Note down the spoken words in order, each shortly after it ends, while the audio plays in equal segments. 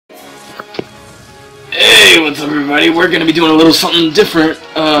Hey, what's up everybody? We're gonna be doing a little something different.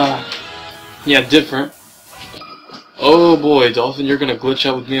 Yeah, different. Oh boy, Dolphin, you're gonna glitch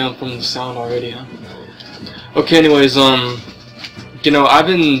out with me from the sound already, huh? Okay, anyways, you know, I've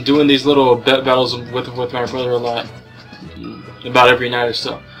been doing these little bet battles with my brother a lot. About every night or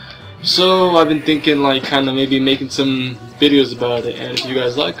so. So, I've been thinking, like, kinda maybe making some videos about it, and if you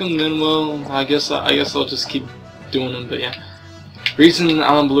guys like them, then, well, I guess I'll just keep doing them, but yeah. Reason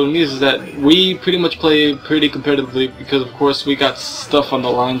I'm balloon is that we pretty much play pretty competitively because of course we got stuff on the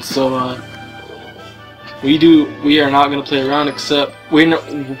line, so we are not gonna play around, except we're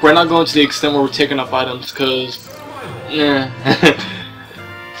not going to the extent where we're taking up items, cause yeah.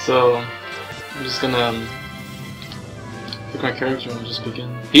 So I'm just gonna pick my character and just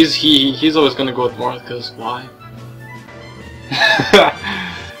begin. He's always gonna go with Marth, cause why?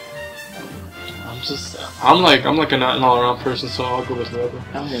 I'm like an all-around person, so I'll go with whoever.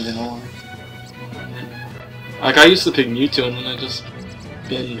 I don't even know why. Like, I used to pick Mewtwo, and then I just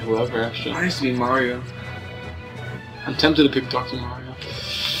been whoever, actually. I used to be Mario. I'm tempted to pick Dr. Mario.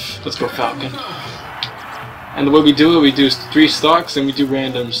 Let's go Falcon. And the way we do it, we do 3 stocks, and we do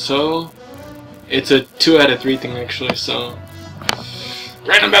random, so it's a 2 out of 3 thing, actually, so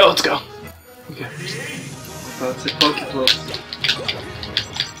random battle, let's go! Okay. That's it, Pokeplus.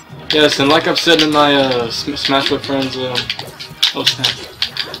 Yes, and like I've said in my Smash with Friends, oh snap,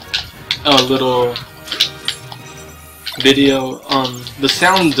 little video, the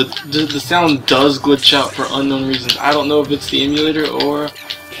sound does glitch out for unknown reasons. I don't know if it's the emulator or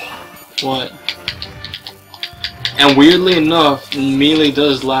what. And weirdly enough, Melee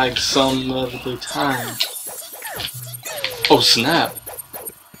does lag some of the time. Oh snap!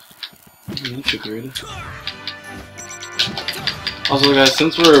 Also guys,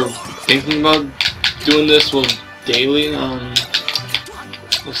 since we're thinking about doing this daily, oh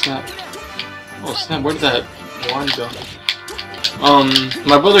snap, where did that wand go?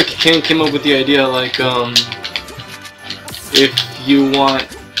 My brother came up with the idea, like, if you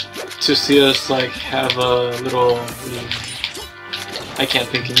want to see us, like, have a little, I can't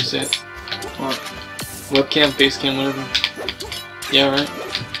think, can you say it? What? Webcam, facecam, whatever. Yeah, right?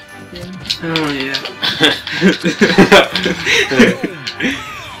 Oh yeah.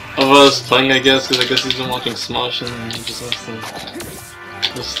 Of us playing, I guess, because I guess he's been watching Smosh and he just wants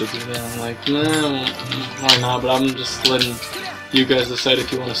to do that. I'm like, nah, why not? But I'm just letting you guys decide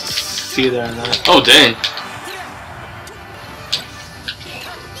if you want to see that or not. Oh dang!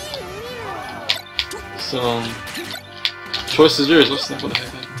 So, choice is yours. What's that? What the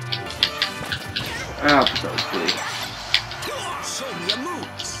heck? Ah, that was big.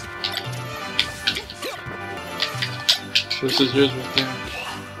 Choice is yours right there.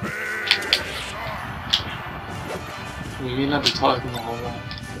 We may not be talking a whole lot.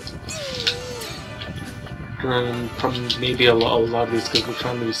 And probably maybe a lot of these because we're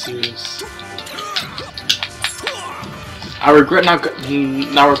trying to be serious. I regret not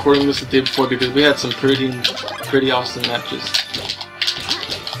recording this the day before because we had some pretty awesome matches.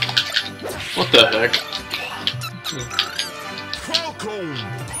 What the heck?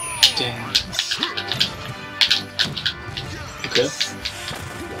 Damn. Okay.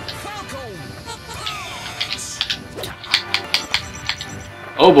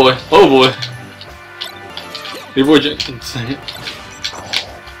 Oh boy, oh boy. Leroy Jenkins. I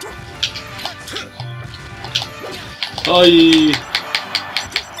believe.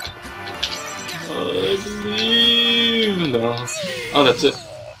 No. Oh, that's it.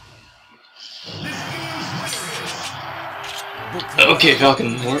 Okay,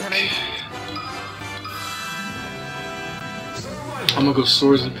 Falcon work. I'm gonna go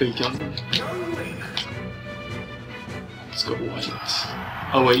swords and pick Young. Let's go white.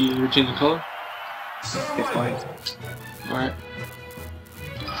 Oh wait, you're changing color? It's white. Alright.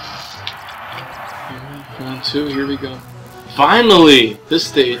 Round 2, here we go. Finally! This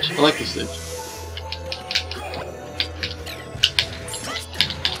stage. I like this stage.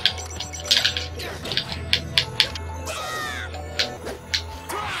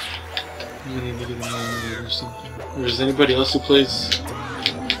 We need to get a or something. Or is anybody else who plays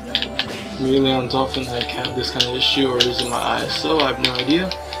Melee on Dolphin like have this kind of issue, or is it my eyes? So I have no idea.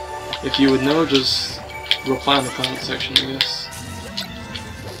 If you would know, just reply in the comment section, I guess.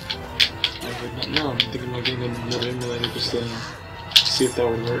 I would not know. I'm thinking about getting another emulator just to see if that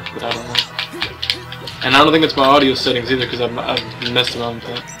would work, but I don't know. And I don't think it's my audio settings either, because I've messed around with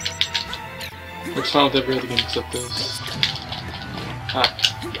that. Works fine with every other game except this. Ah.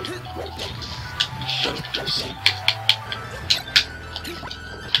 Shut up for a sec.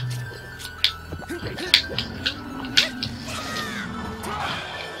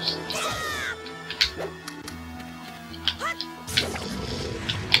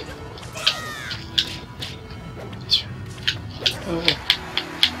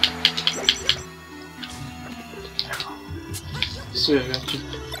 way, I got you.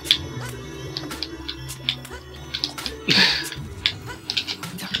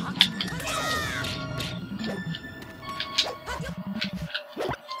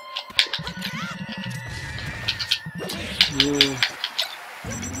 Yeah.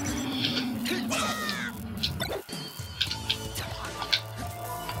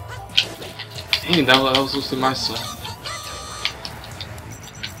 Dang, that was supposed to be my son.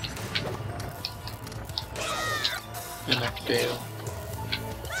 And I fail.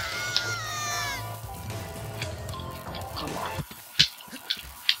 Come on.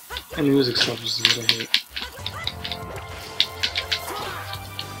 And music stuff is what I hate.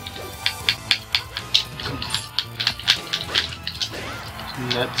 Come on.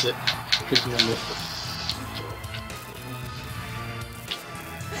 And that's it. Here's my number.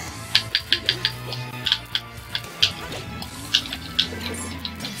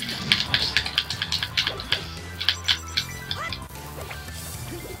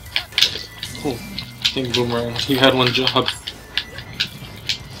 Oh, dang Boomerang, you had one job.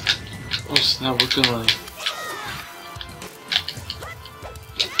 Oh snap, we're gonna...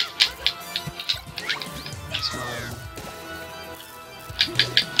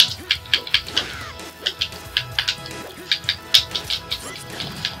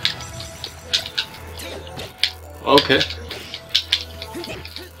 Okay.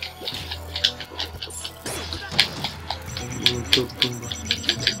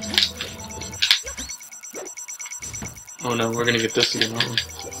 Oh no, we're gonna get this again, aren't we?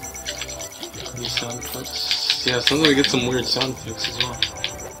 These sound effects. Yeah, sometimes we get some weird sound effects as well.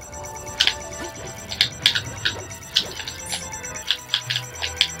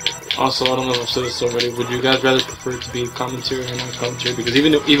 Also, I don't know if I've said this already, would you guys rather prefer to be commentary or not commentary? Because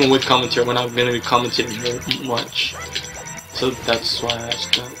even with commentary, we're not going to be commentating very much. So that's why I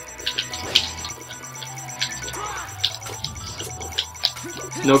asked that.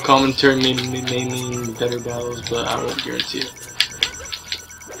 No commentary may mean better battles, but I won't guarantee it.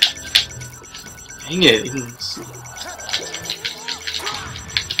 Dang it!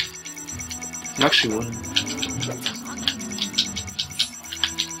 I'm actually winning.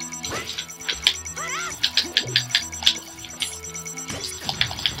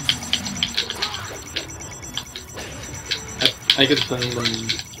 I get to play them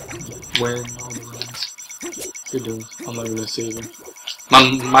win all the runs. You're doing. I'm not even gonna save him.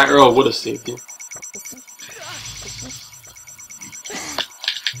 My Earl would have saved you.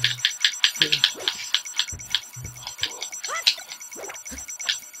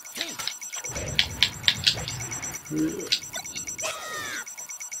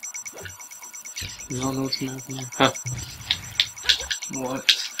 You all know what's happening. Huh. What?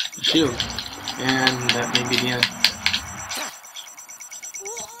 The shield. And that may be the end.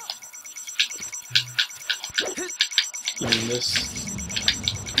 Even this.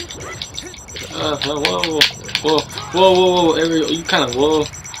 Whoa, Ariel, you kind of, whoa.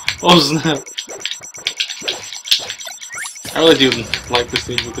 Oh snap. I really do like this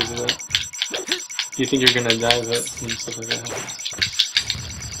stage because of that. You think you're gonna die, but stuff like that happens.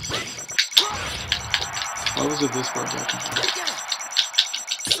 Why was it this part back?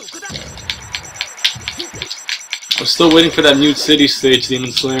 I'm still waiting for that Mute City stage,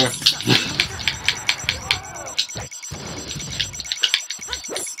 Demon Slayer.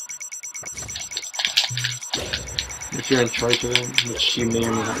 If you're in charge of it, which you may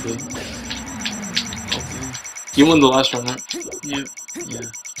or may not be. Okay. You won the last round, right? Yep.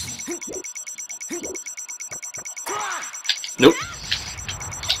 Yeah. Nope.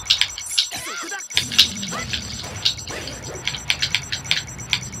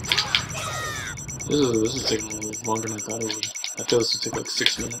 This is taking a little longer than I thought it would. I thought this would take like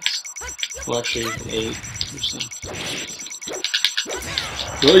 6 minutes. Well, actually, 8 or so.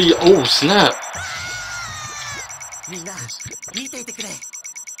 Oh, snap!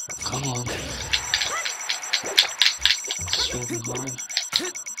 Come on. Stroking hard.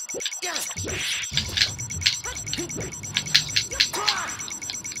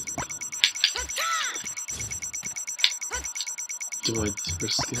 Do I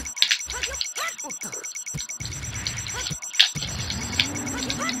risk it?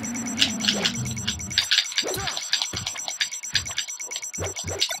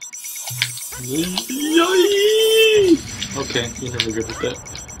 Okay, you're never good with that.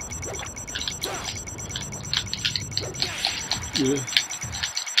 Yeah.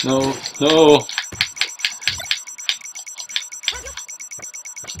 No, no!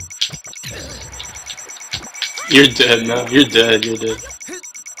 You're dead now, you're dead, you're dead.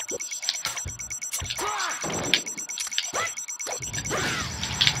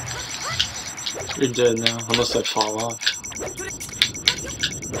 You're dead now, unless I fall off.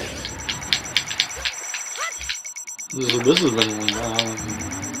 This has been one.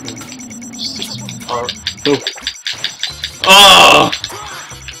 Six power. Oh. Oh!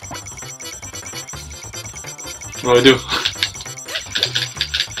 What do I do?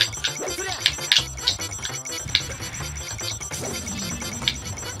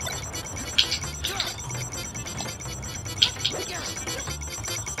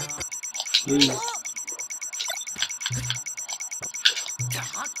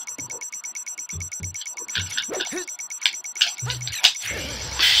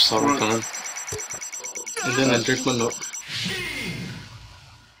 Saw it coming. And then I drink my milk.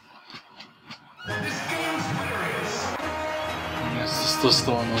 Yes, it's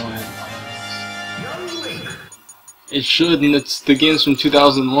still on the line. It should, and it's the game's from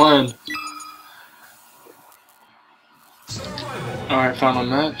 2001. Alright, final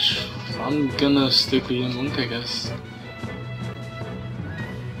match. I'm gonna stick with Young, I guess.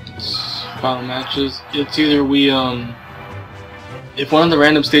 Final matches. It's either we, if one of the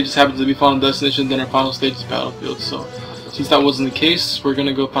random stages happens to be Final Destination, then our final stage is Battlefield. So, since that wasn't the case, we're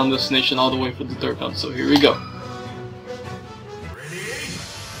gonna go Final Destination all the way for the third round. So, here we go.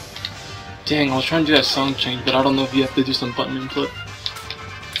 Dang, I was trying to do that song change, but I don't know if you have to do some button input.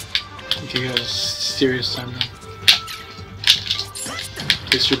 Okay, guys, serious time now.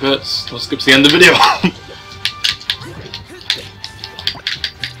 Place your bets. Don't skip to the end of the video.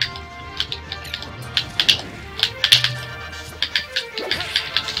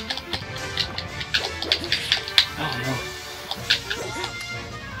 Oh no.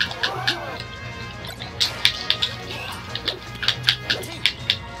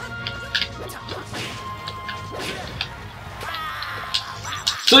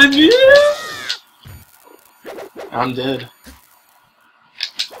 Save me! I'm dead.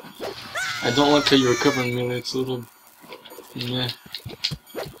 I don't like how you're recovering melee, it's a little... meh.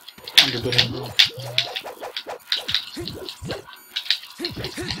 Under good angle.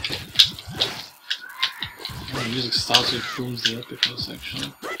 The music stops with booms the epicness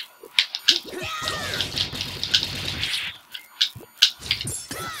section.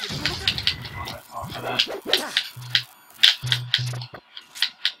 Alright, off of that.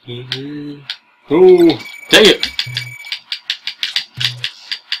 Oh! Dang it!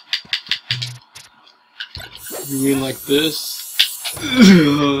 You mean like this?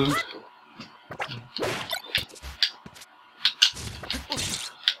 I'm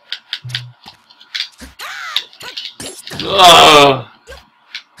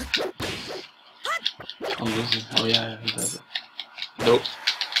losing. Oh yeah, he does it. Nope.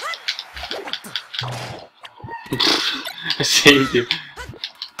 I saved you.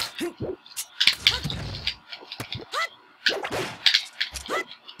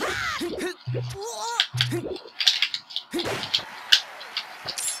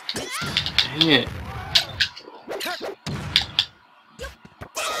 Dang it.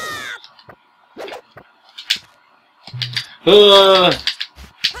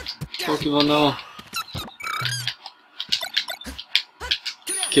 Pokemon, no.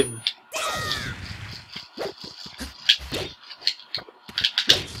 Get me.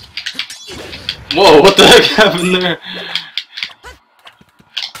 Whoa, what the heck happened there?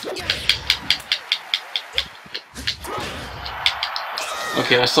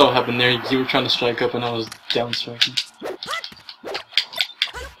 Okay, I saw what happened there. You were trying to strike up and I was down striking.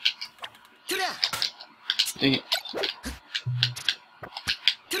 Dang it.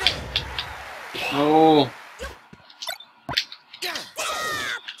 No.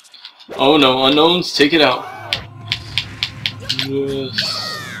 Oh no, unknowns, take it out. Yes.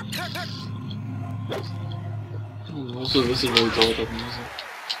 Also, this is really dulled up music.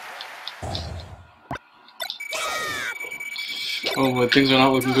 Oh, but things are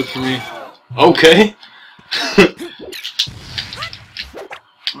not looking good for me. Okay.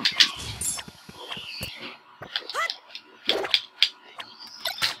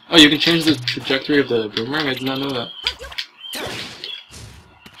 Oh, you can change the trajectory of the boomerang? I did not know that.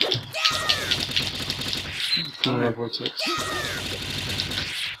 Boomerang vortex.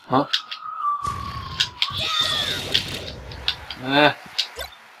 Huh? Ah.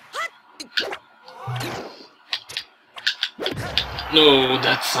 No,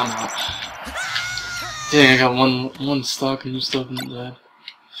 that's somehow. Dang, I got one stock and you still haven't died.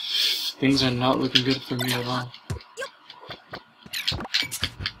 Things are not looking good for me at all.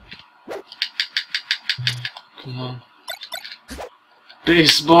 Come on.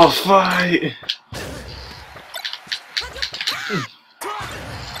 Baseball fight!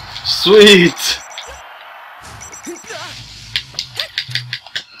 Sweet!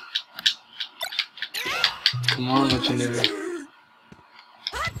 Come on, legendary.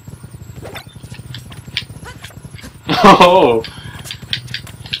 Oh!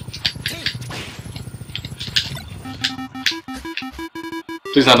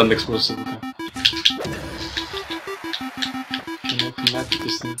 Please not an explosive. Okay. Can I come back with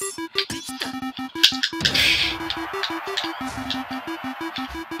this thing?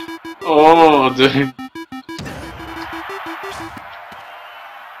 Oh, dude.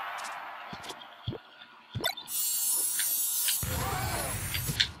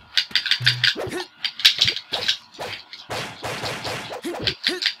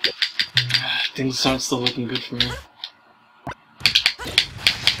 Things aren't still looking good for me.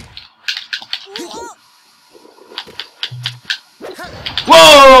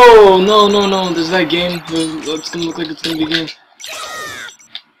 Whoa! No, no, no. There's that game. It's gonna look like it's gonna be a game.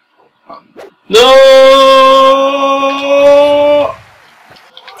 No!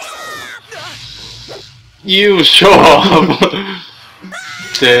 You show up!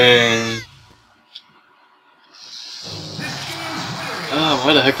 Dang. Ah,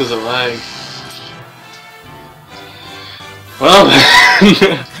 why the heck does it lag? Well,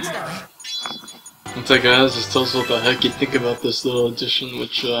 what's up, guys? Just tell us what the heck you think about this little addition,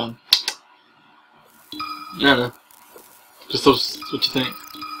 which, I don't know. Just tell us what you think.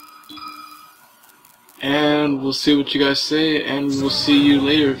 And we'll see what you guys say, and we'll see you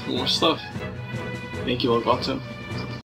later for more stuff. Thank you, Elgato.